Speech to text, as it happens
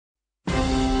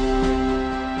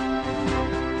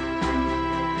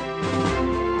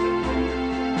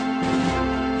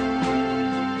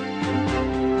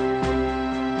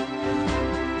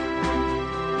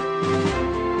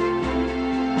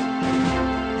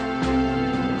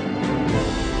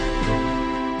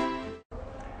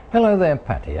Hello there,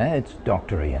 Pattaya. It's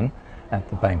Dr. Ian at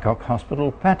the Bangkok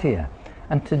Hospital, Pattaya.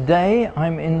 And today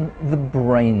I'm in the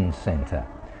Brain Centre.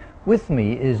 With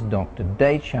me is Dr.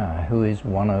 Decha, who is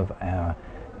one of our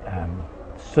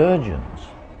surgeons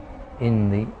in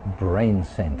the Brain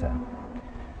Centre.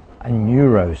 A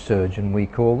neurosurgeon, we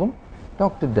call them.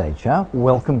 Dr. Decha,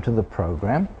 welcome to the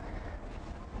program.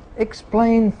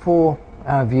 Explain for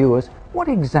our viewers, what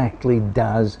exactly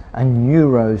does a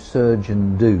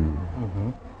neurosurgeon do?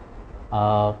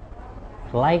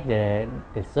 Like the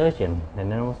surgeon,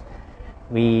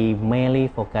 we mainly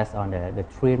focus on the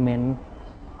treatment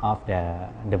of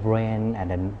the brain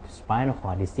and the spinal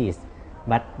cord disease.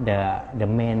 But the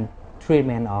main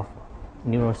treatment of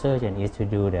neurosurgeon is to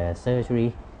do the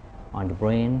surgery on the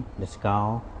brain, the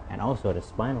skull, and also the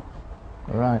spinal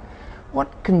cord. Right.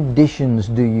 What conditions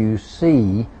do you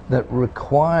see that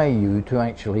require you to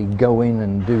actually go in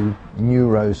and do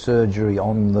neurosurgery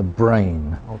on the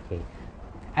brain? Okay.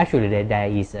 Actually,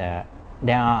 there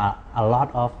are a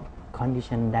lot of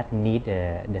conditions that need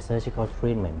the surgical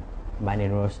treatment by the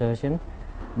neurosurgeon,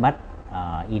 but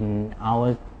in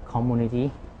our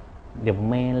community, the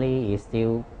mainly is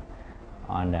still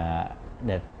on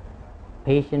the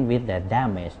patient with the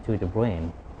damage to the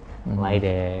brain, like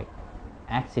the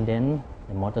accident,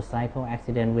 the motorcycle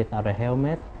accident without a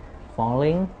helmet,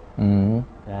 falling.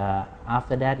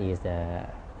 After that is the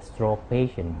stroke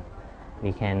patient.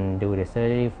 We can do the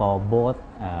surgery for both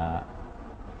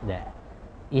the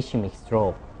ischemic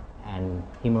stroke and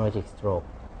hemorrhagic stroke.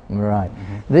 Right.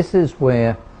 This is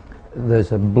where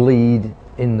there's a bleed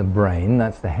in the brain,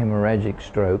 that's the hemorrhagic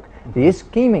stroke. The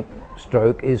ischemic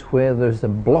stroke is where there's a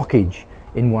blockage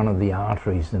in one of the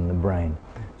arteries in the brain.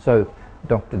 So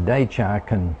Dr. Decha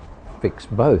can fix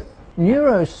both.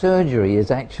 Neurosurgery is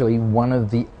actually one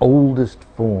of the oldest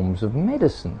forms of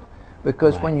medicine,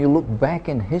 because when you look back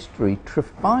in history,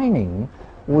 trephining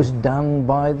was done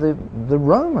by the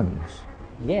Romans.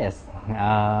 Yes,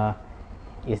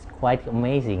 it's quite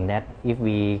amazing that if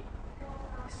we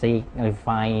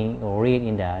find or read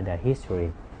in the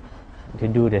history, to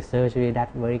do the surgery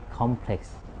that's very complex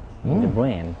in the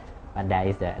brain, but there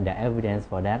is the evidence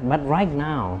for that. But right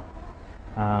now,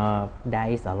 there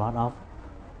is a lot of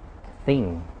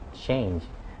things change,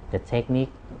 the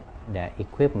technique, the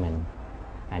equipment,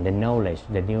 and the knowledge,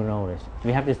 the new knowledge.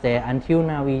 We have to say until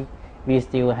now we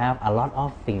still have a lot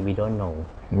of things we don't know.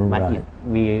 Right. But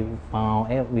we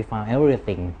found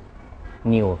everything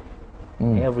new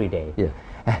every day.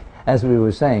 Yeah. As we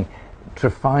were saying,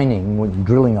 trephining,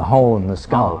 drilling a hole in the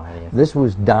skull, yes. This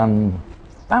was done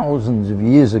thousands of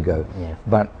years ago, Yes.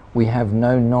 but we have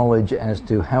no knowledge as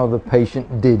to how the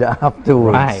patient did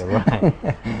afterwards. Right.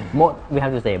 We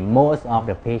have to say most of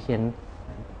the patients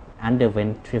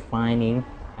underwent trephining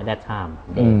at that time.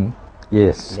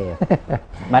 Yes.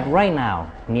 But right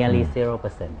now, nearly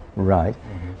 0%. Right.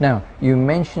 Now, you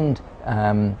mentioned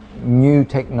new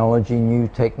technology, new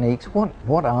techniques.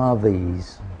 What are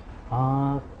these?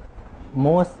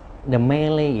 The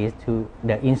mainly is to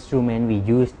the instrument we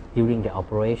use during the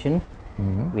operation.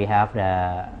 We have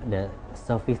the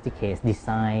sophisticated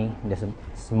design, the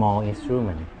small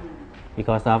instrument,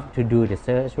 because to do the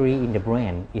surgery in the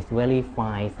brain is very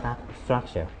fine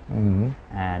structure,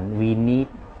 and we need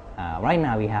right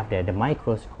now we have the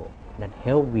microscope that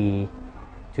help we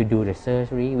to do the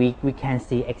surgery. We can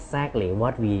see exactly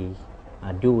what we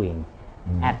are doing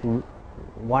at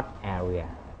what area.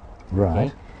 Right.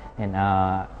 Okay?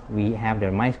 And we have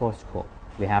the microscope.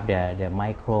 We have the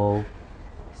micro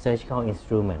surgical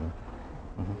instrument,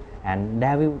 and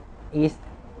there is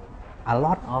a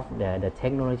lot of the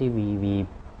technology we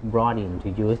brought in to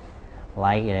use,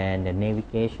 like the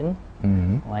navigation,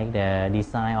 like the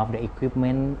design of the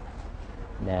equipment,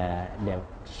 the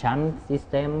shunt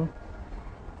system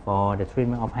for the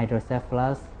treatment of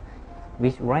hydrocephalus,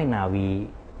 which right now we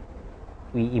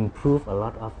improve a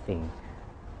lot of things.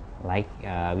 Like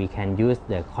we can use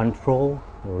the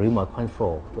remote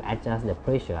control to adjust the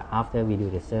pressure after we do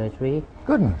the surgery.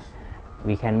 Goodness.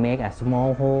 We can make a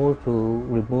small hole to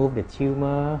remove the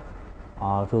tumor,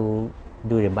 or to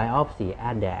do the biopsy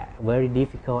at the very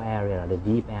difficult area, the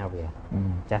deep area.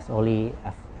 Just only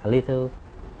a little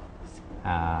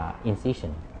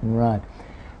incision. Right.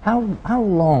 How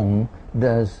long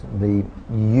does the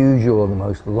usual, the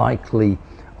most likely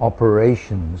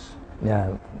operations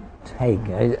take?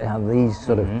 Are these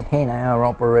sort of 10-hour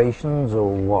operations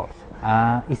or what?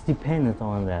 It depends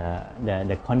on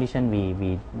the condition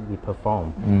we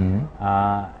perform.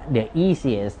 The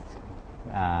easiest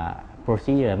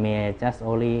procedure may just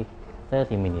only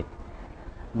 30 minutes,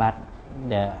 but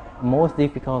the most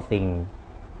difficult thing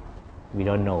we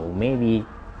don't know. Maybe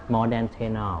more than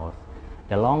 10 hours.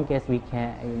 The longest we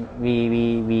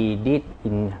did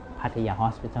in Pattaya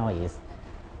hospital is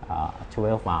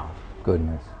 12 hours.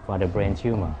 Goodness. For the brain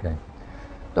tumor. Okay.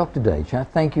 Dr. Decha,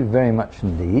 thank you very much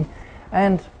indeed.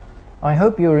 And I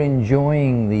hope you're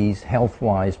enjoying these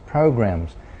HealthWise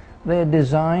programs. They're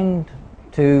designed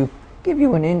to give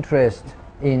you an interest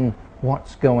in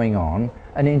what's going on,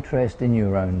 an interest in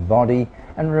your own body.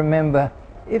 And remember,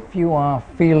 if you are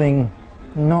feeling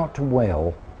not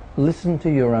well, listen to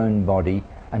your own body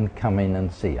and come in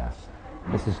and see us.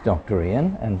 This is Dr.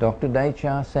 Ian and Dr.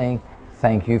 Decha saying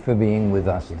thank you for being with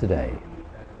us today.